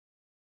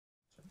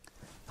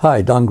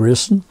Hi, Don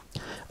Grierson.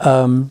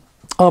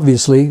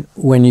 Obviously,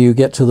 when you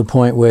get to the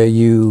point where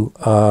you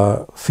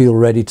feel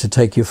ready to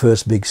take your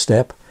first big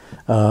step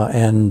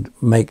and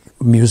make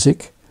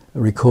music,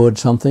 record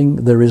something,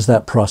 there is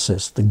that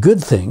process. The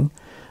good thing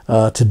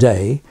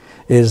today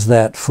is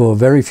that for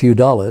very few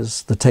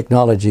dollars, the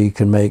technology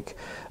can make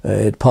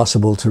it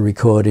possible to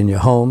record in your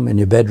home, in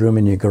your bedroom,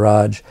 in your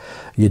garage.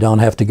 You don't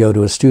have to go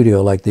to a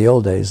studio like the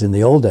old days. In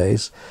the old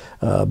days,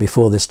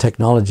 before this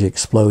technology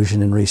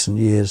explosion in recent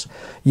years,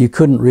 you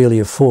couldn't really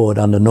afford,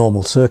 under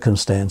normal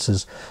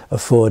circumstances,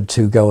 afford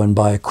to go and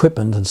buy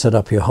equipment and set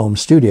up your home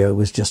studio. It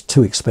was just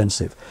too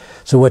expensive.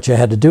 So what you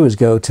had to do is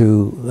go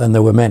to, and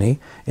there were many,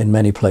 in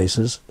many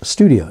places,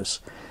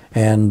 studios.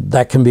 And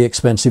that can be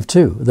expensive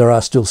too. There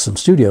are still some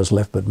studios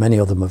left, but many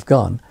of them have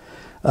gone.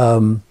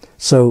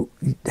 So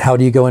how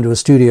do you go into a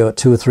studio at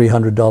 $200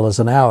 or $300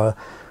 an hour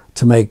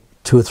to make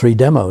 2 or 3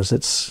 demos?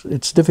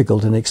 It's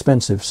difficult and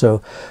expensive.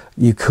 So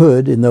you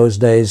could, in those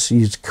days,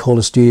 you'd call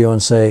a studio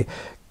and say,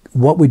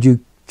 what would you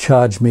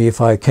charge me if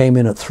I came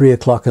in at 3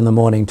 o'clock in the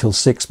morning till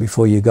 6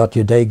 before you got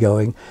your day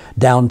going,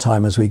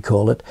 downtime as we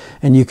call it,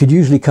 and you could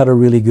usually cut a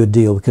really good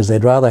deal because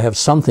they'd rather have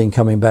something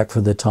coming back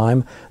for their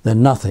time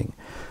than nothing.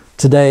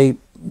 Today,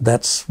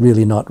 that's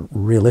really not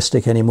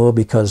realistic anymore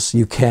because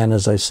you can,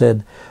 as I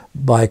said,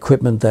 buy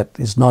equipment that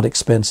is not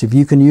expensive.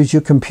 You can use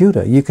your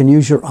computer. You can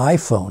use your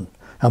iPhone.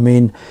 I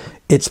mean,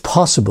 it's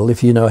possible,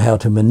 if you know how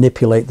to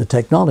manipulate the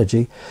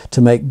technology, to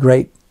make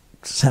great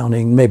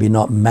sounding, maybe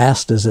not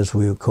masters as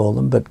we would call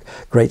them, but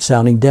great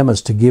sounding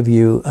demos to give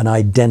you an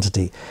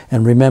identity.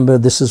 And remember,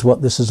 this is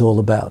what this is all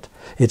about.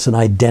 It's an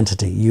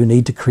identity. You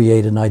need to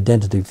create an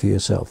identity for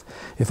yourself.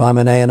 If I'm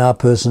an A&R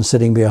person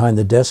sitting behind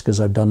the desk,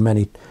 as I've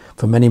done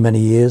for many, many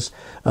years,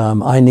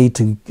 I need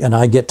to, and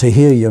I get to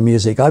hear your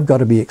music, I've got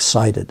to be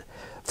excited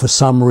for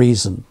some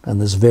reason.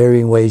 And there's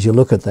varying ways you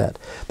look at that.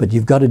 But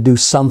you've got to do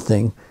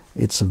something.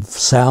 It's a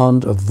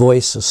sound, a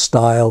voice, a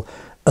style,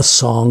 a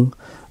song.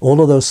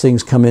 All of those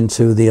things come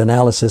into the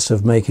analysis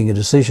of making a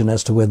decision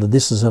as to whether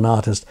this is an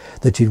artist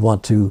that you'd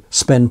want to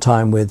spend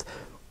time with,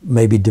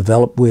 maybe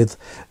develop with,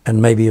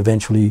 and maybe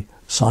eventually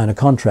sign a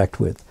contract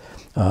with.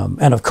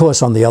 And of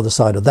course, on the other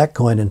side of that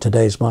coin in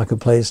today's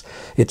marketplace,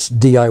 it's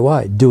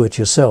DIY, do it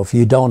yourself.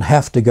 You don't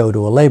have to go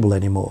to a label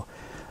anymore.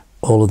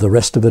 All of the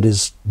rest of it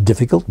is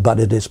difficult, but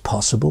it is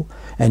possible,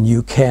 and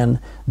you can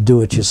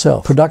do it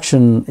yourself.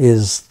 Production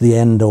is the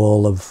end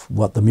all of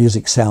what the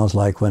music sounds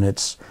like when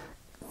it's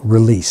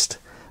released.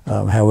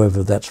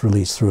 However, that's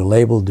released through a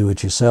label, do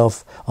it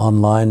yourself,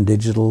 online,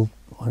 digital,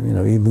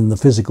 even the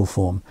physical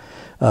form.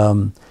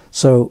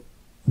 So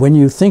when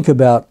you think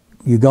about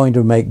you're going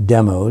to make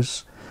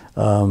demos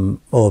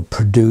or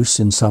produce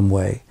in some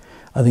way,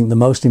 I think the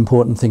most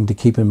important thing to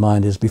keep in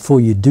mind is before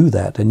you do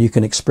that, and you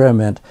can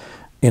experiment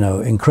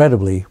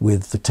incredibly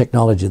with the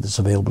technology that's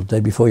available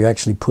today before you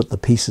actually put the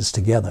pieces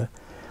together,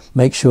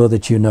 make sure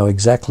that you know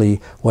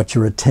exactly what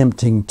you're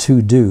attempting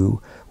to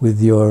do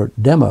with your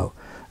demo.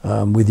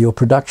 With your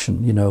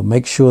production,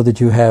 make sure that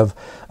you have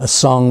a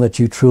song that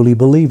you truly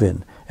believe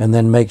in, and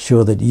then make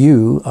sure that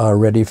you are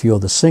ready, if you're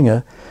the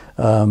singer,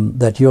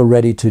 that you're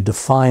ready to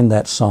define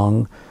that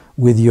song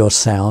with your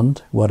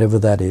sound, whatever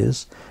that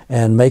is,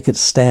 and make it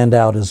stand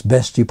out as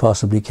best you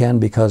possibly can,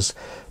 because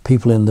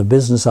people in the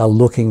business are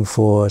looking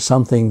for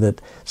something that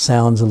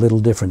sounds a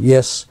little different.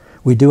 Yes,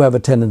 we do have a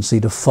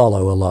tendency to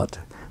follow a lot.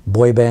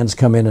 Boy bands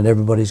come in and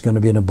everybody's going to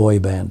be in a boy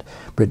band.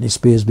 Britney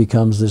Spears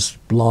becomes this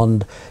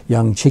blonde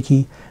young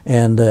chickie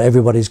and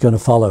everybody's going to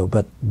follow.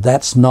 But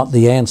that's not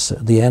the answer.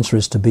 The answer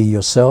is to be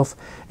yourself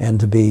and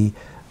to be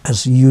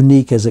as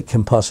unique as it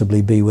can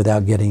possibly be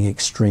without getting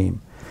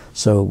extreme.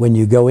 So when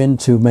you go in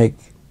to make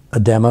a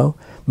demo,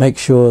 make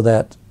sure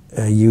that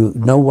you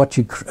know what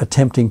you're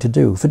attempting to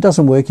do. If it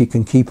doesn't work, you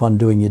can keep on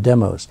doing your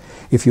demos.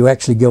 If you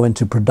actually go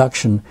into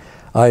production,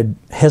 I'd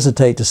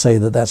hesitate to say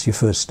that that's your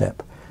first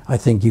step. I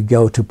think you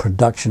go to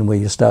production where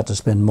you start to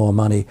spend more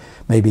money,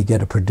 maybe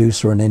get a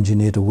producer or an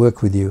engineer to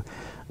work with you.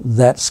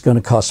 That's going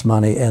to cost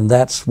money, and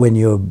that's when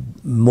you're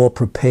more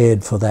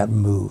prepared for that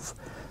move.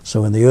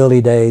 So in the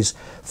early days,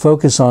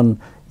 focus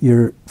on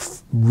your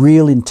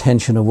real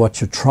intention of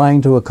what you're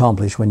trying to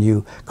accomplish when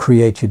you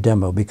create your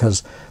demo,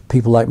 because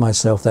people like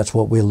myself, that's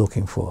what we're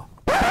looking for.